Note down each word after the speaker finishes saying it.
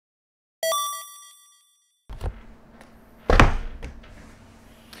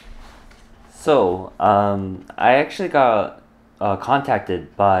I actually got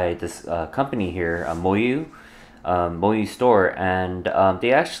contacted by this company here, Moyu Store, and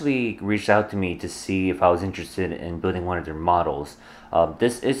they actually reached out to me to see if I was interested in building one of their models.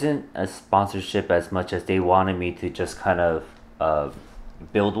 This isn't a sponsorship as much as they wanted me to just kind of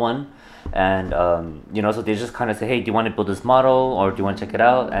build one. And so they just kind of say, hey, do you want to build this model or do you want to check it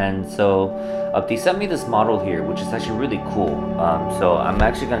out? And so they sent me this model here, which is actually really cool. So I'm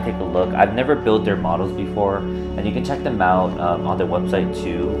actually going to take a look. I've never built their models before, and you can check them out on their website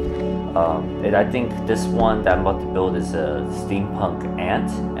too. I think this one that I'm about to build is a steampunk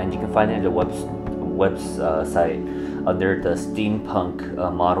ant, and you can find it in the website under the steampunk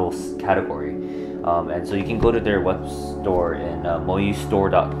models category. And so you can go to their web store in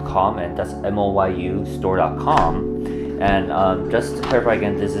moyustore.com, and that's MOYU store.com. And just to clarify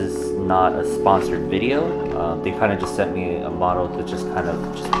again, this is not a sponsored video. They kind of just sent me a model to just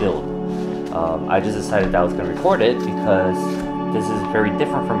build. I just decided that I was going to record it because this is very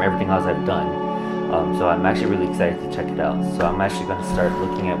different from everything else I've done. So I'm actually really excited to check it out. So I'm actually going to start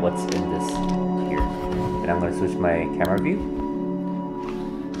looking at what's in this here. And I'm going to switch my camera view.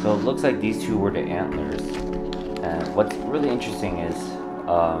 So it looks like these two were the antlers, and what's really interesting is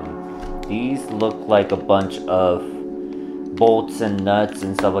these look like a bunch of bolts and nuts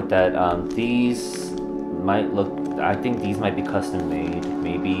and stuff like that. These might look, I think these might be custom made,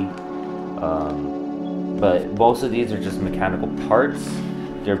 maybe, but most of these are just mechanical parts.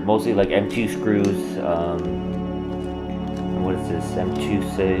 They're mostly like M2 screws. What is this? M2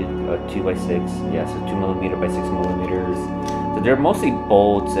 2x6, yeah, so 2mm by 6mm. So they're mostly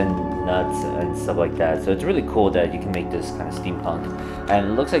bolts and nuts and stuff like that. So it's really cool that you can make this kind of steampunk. And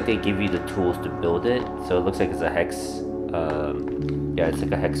it looks like they give you the tools to build it. So it looks like it's a hex. Yeah, it's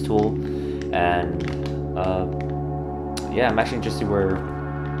like a hex tool. And yeah, I'm actually interested where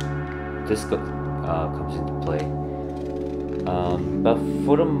this comes into play. But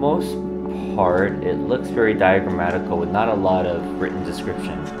for the most part, it looks very diagrammatical with not a lot of written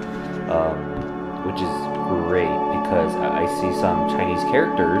description, which is great because I see some Chinese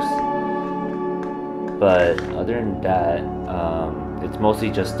characters, but other than that, it's mostly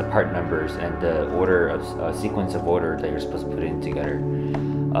just the part numbers and the order of sequence of order that you're supposed to put in together.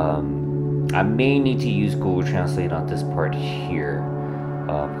 I may need to use Google Translate on this part here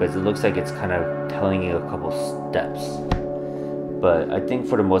because it looks like it's kind of telling you a couple steps, but I think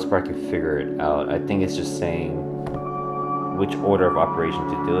for the most part I can figure it out. I think it's just saying which order of operation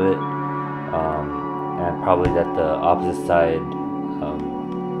to do it. And probably that the opposite side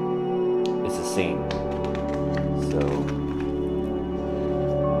is the same. So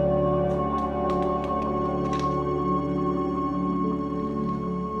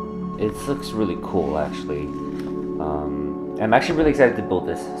it looks really cool, actually. I'm actually really excited to build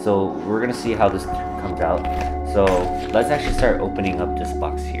this. So we're gonna see how this comes out. So let's actually start opening up this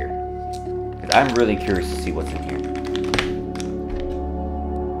box here, because I'm really curious to see what's in here.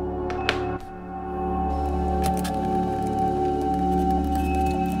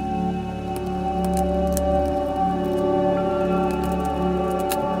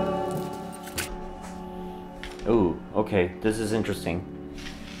 Ooh, okay, this is interesting.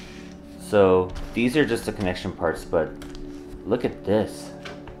 So these are just the connection parts, but look at this.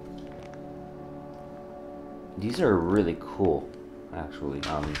 These are really cool, actually.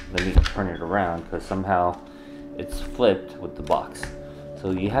 Let me turn it around because somehow it's flipped with the box. So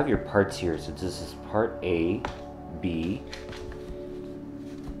you have your parts here. So this is part A, B,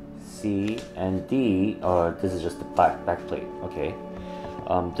 C, and D. This is just the back plate. Okay.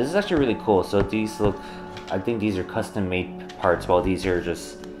 This is actually really cool. So these look, I think these are custom made parts, while these are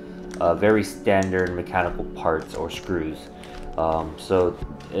just very standard mechanical parts or screws.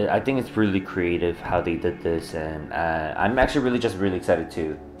 I think it's really creative how they did this, and I'm actually really excited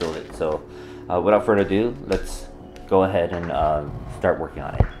to build it. So without further ado, let's go ahead and start working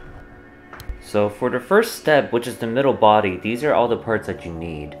on it. So for the first step, which is the middle body, these are all the parts that you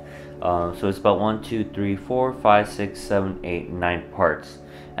need. So it's about 1, 2, 3, 4, 5, 6, 7, 8, 9 parts.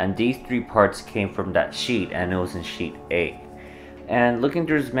 And these 3 parts came from that sheet, and it was in sheet A. And looking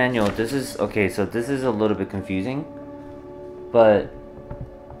through this manual, this is, okay, so this is a little bit confusing, but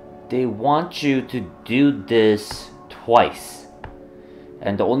they want you to do this twice.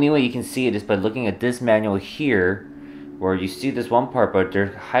 And the only way you can see it is by looking at this manual here, where you see this one part, but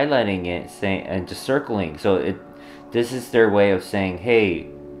they're highlighting it, saying, and just circling. So this is their way of saying, hey,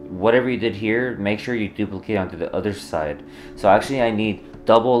 whatever you did here, make sure you duplicate onto the other side. So actually I need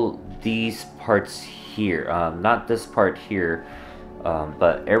double these parts here, not this part here,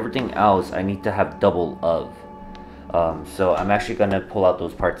 but everything else I need to have double of. So I'm actually gonna pull out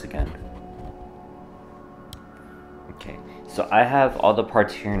those parts again. So I have all the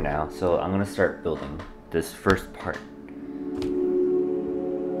parts here now, so I'm gonna start building this first part.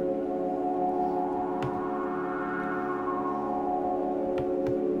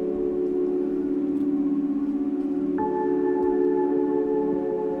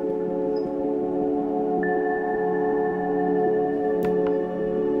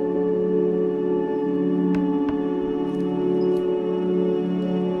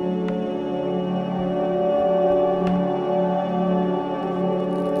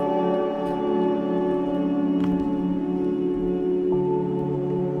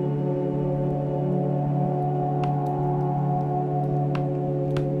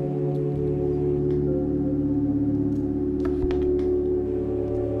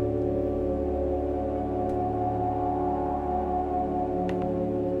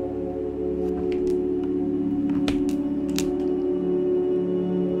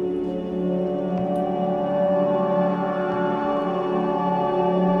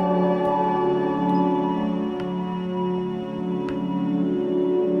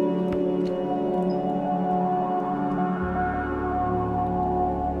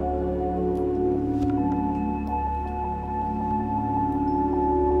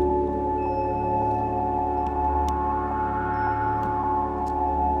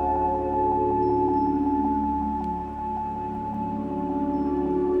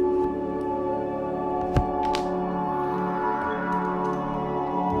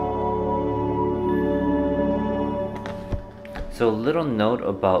 So a little note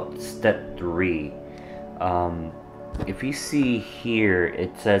about step 3. If you see here,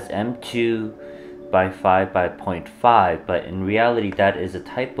 it says M2 by 5 by 0.5, but in reality that is a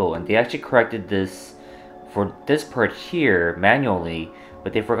typo, and they actually corrected this for this part here manually,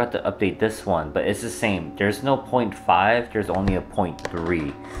 but they forgot to update this one. But it's the same. There's no 0.5, there's only a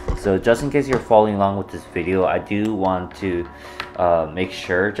 0.3. So just in case you're following along with this video, I do want to make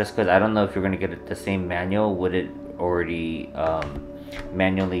sure, just because I don't know if you're going to get the same manual, would it already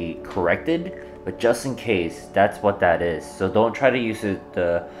manually corrected, but just in case, that's what that is. So don't try to use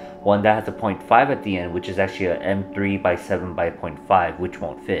the one that has a 0.5 at the end, which is actually a M3 by 7 by 0.5, which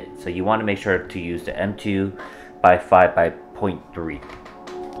won't fit. So you want to make sure to use the M2 by 5 by 0.3.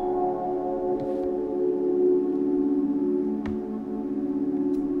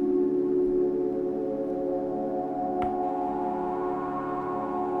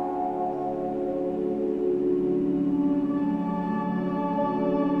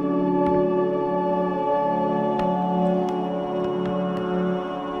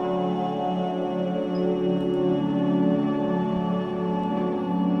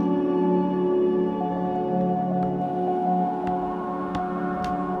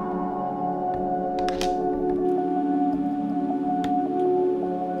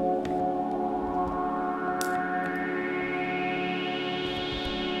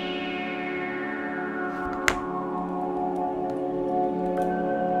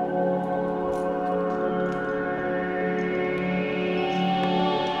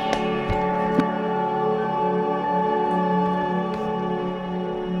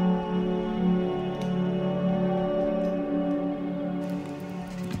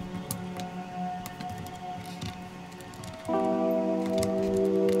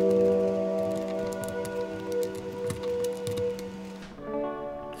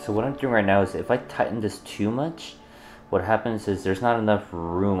 So what I'm doing right now is if I tighten this too much, what happens is there's not enough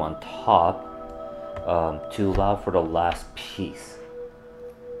room on top to allow for the last piece.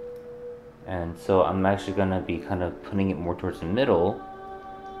 And so I'm actually going to be kind of putting it more towards the middle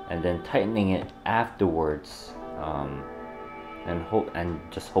and then tightening it afterwards, and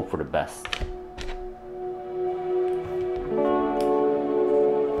just hope for the best.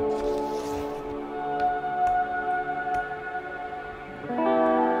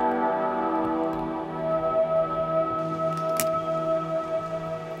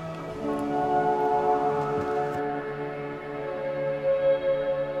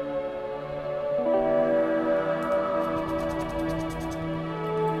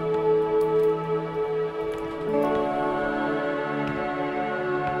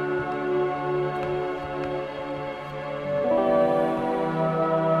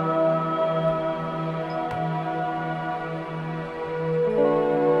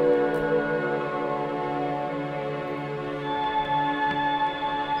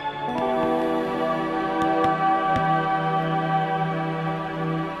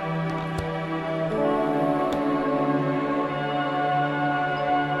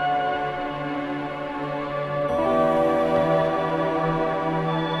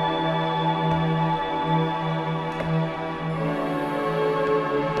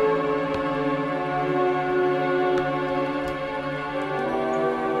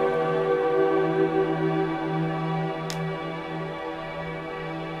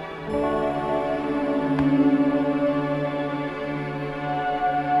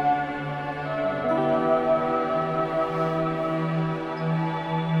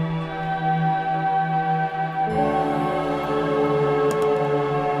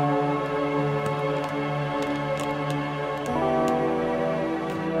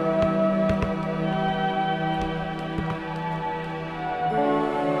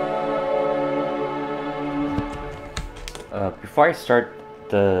 before I start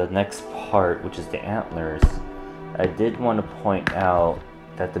the next part, which is the antlers, I did want to point out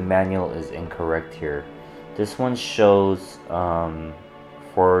that the manual is incorrect here. This one shows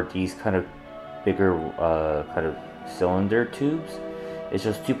for these kind of bigger kind of cylinder tubes, it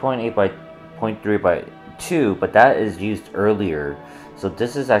shows 2.8 by 0.3 by 2, but that is used earlier. So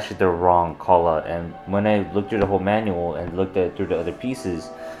this is actually the wrong call out, and when I looked through the whole manual and looked at through the other pieces,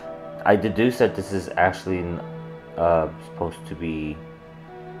 I deduced that this is actually supposed to be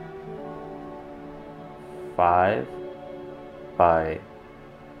 5 by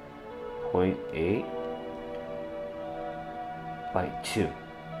 0.8 by 2,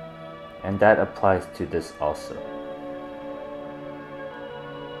 and that applies to this also.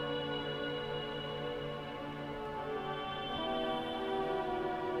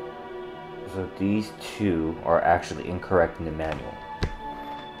 So these two are actually incorrect in the manual.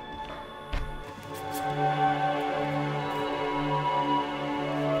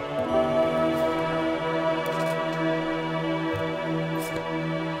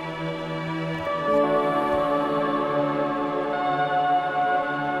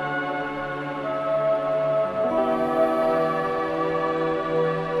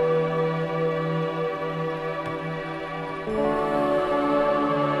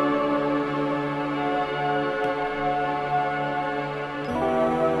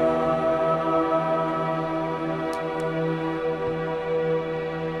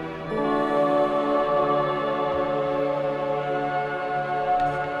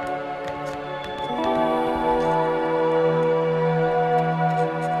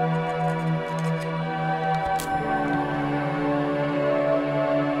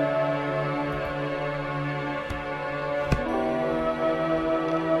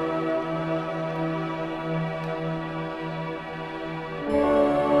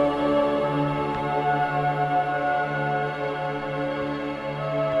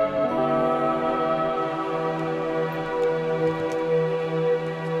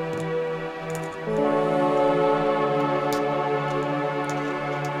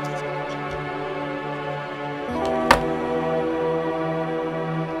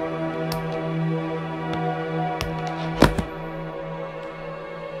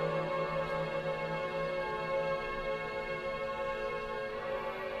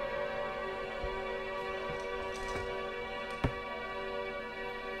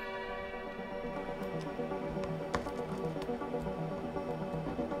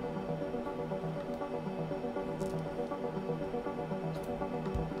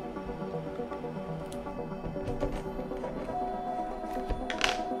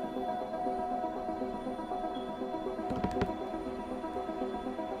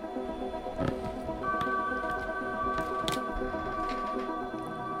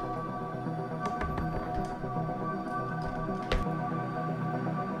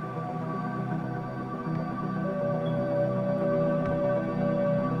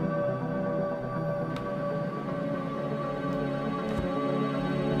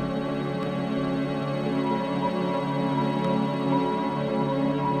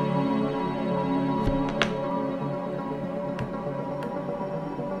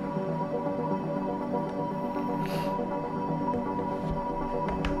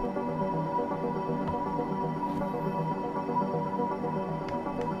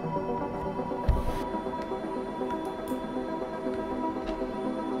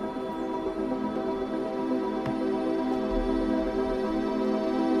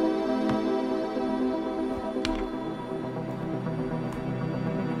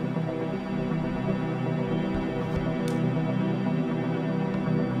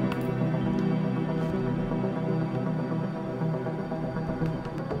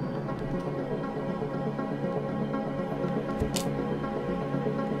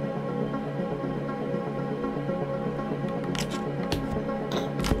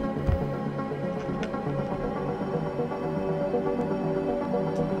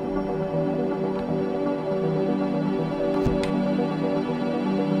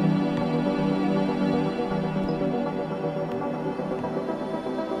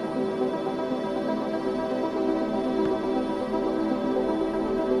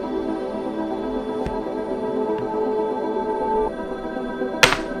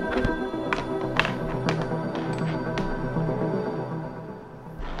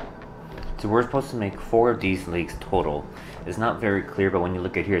 So we're supposed to make 4 of these legs total. It's not very clear, but when you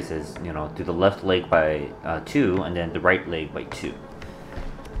look at here, it says, you know, do the left leg by 2, and then the right leg by 2.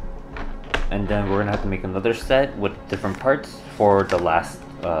 And then we're gonna have to make another set with different parts for the last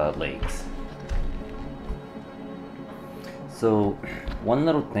legs. So one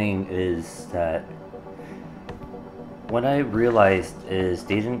little thing is that what I realized is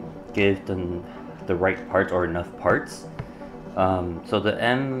they didn't give the right parts or enough parts. So the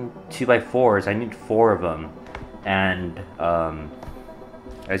M2x4s, I need 4 of them, and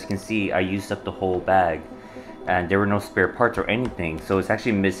as you can see, I used up the whole bag, and there were no spare parts or anything. So it's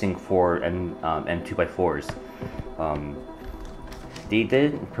actually missing 4 M2x4s. They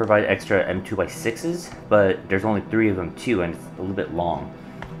did provide extra M2x6s, but there's only 3 of them too, and it's a little bit long.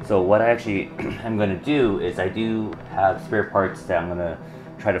 So what I actually am going to do is I do have spare parts that I'm going to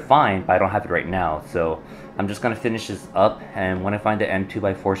try to find, but I don't have it right now. So I'm just going to finish this up, and when I find the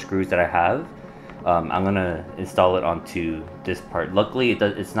M2x4 screws that I have, I'm going to install it onto this part. Luckily,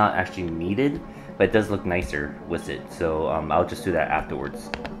 it's not actually needed, but it does look nicer with it. So I'll just do that afterwards.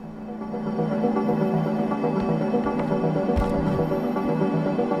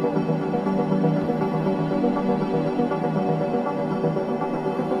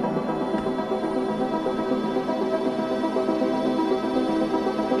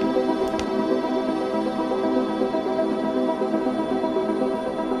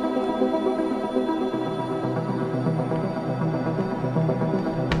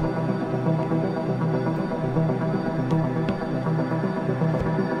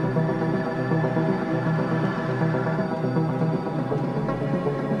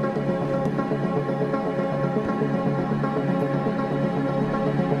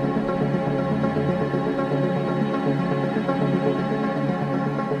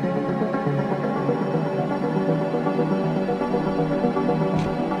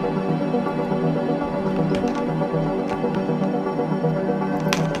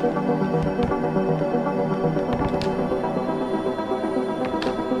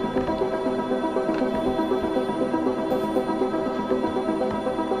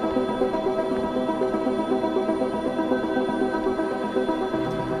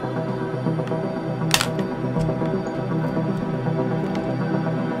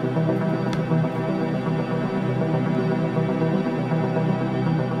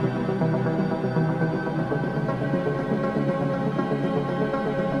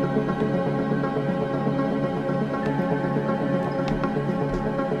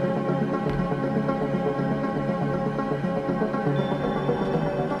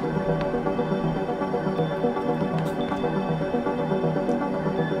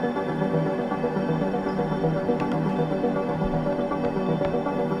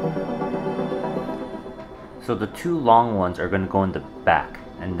 So the 2 long ones are going to go in the back,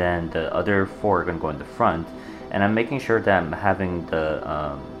 and then the other 4 are going to go in the front. And I'm making sure that I'm having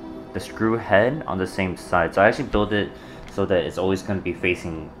the screw head on the same side. So I actually build it so that it's always going to be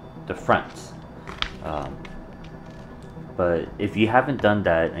facing the front. But if you haven't done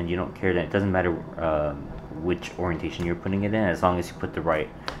that and you don't care, then it doesn't matter which orientation you're putting it in, as long as you put the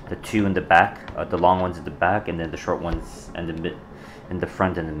 2 in the back, the long ones in the back, and then the short ones in the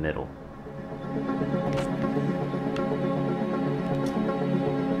front and the middle.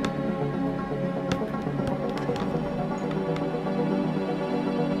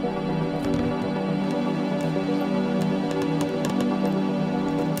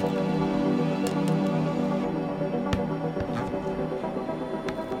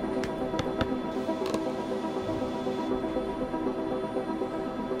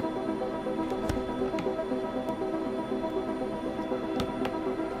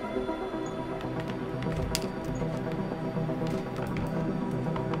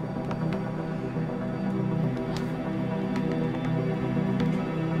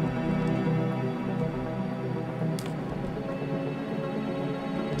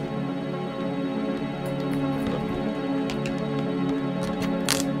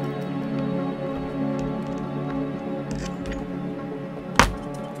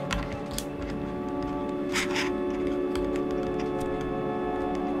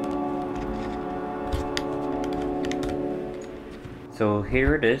 So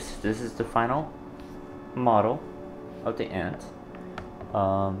here it is. This is the final model of the ant.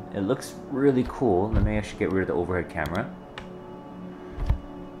 It looks really cool. Let me actually get rid of the overhead camera.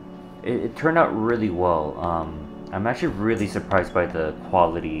 It turned out really well. I'm actually really surprised by the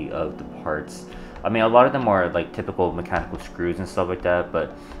quality of the parts. I mean, a lot of them are like typical mechanical screws and stuff like that,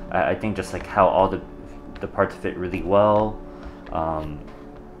 but I think just like how all the parts fit really well,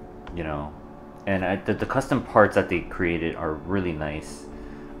 you know, and the custom parts that they created are really nice.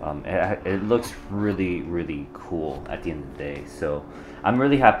 It looks really cool at the end of the day. So I'm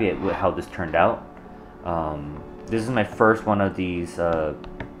really happy with how this turned out. This is my first one of these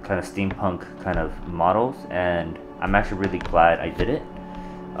kind of steampunk kind of models, and I'm actually really glad I did it.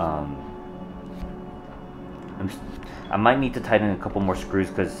 I might need to tighten a couple more screws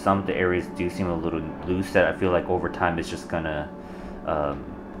because some of the areas do seem a little loose that I feel like over time it's just gonna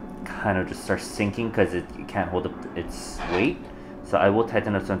kind of just start sinking because it can't hold up its weight. So I will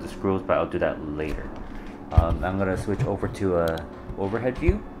tighten up some of the screws, but I'll do that later. I'm gonna switch over to a overhead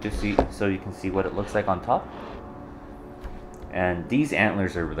view just so you can see what it looks like on top. And these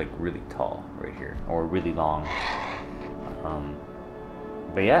antlers are like really tall right here, or really long.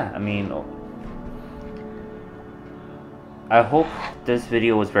 But yeah, I mean, I hope this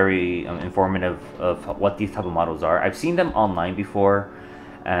video was very informative of what these type of models are. I've seen them online before,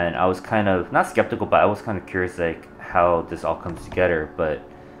 and I was kind of not skeptical, but I was kind of curious like how this all comes together. But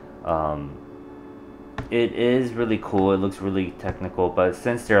it is really cool. It looks really technical, but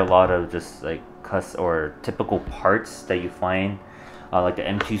since there are a lot of just like or typical parts that you find, like the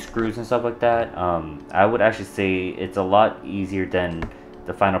M2 screws and stuff like that, I would actually say it's a lot easier than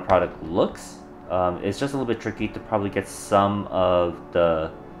the final product looks. It's just a little bit tricky to probably get some of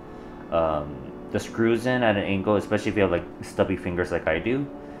the screws in at an angle, especially if you have like stubby fingers like I do.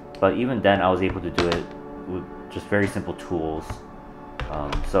 But even then, I was able to do it with just very simple tools.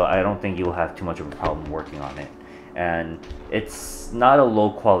 So I don't think you'll have too much of a problem working on it. And it's not a low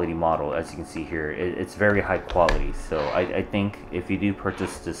quality model, as you can see here. It's very high quality. So I think if you do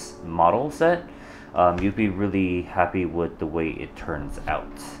purchase this model set, you'll be really happy with the way it turns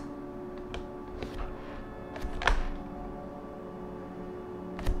out.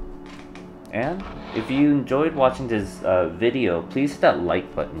 And if you enjoyed watching this video, please hit that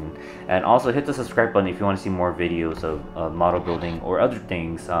like button, and also hit the subscribe button if you want to see more videos of model building or other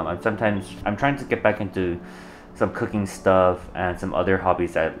things. I'm trying to get back into some cooking stuff and some other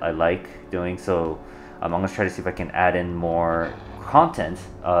hobbies that I like doing, so I'm gonna try to see if I can add in more content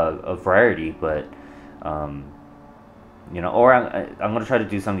of variety. But you know, or I'm gonna try to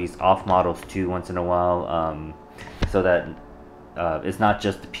do some of these off models too once in a while, so that it's not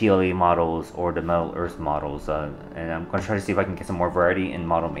just the PLA models or the Metal Earth models, and I'm going to try to see if I can get some more variety in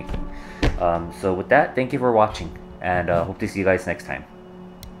model making. So with that, thank you for watching, and hope to see you guys next time.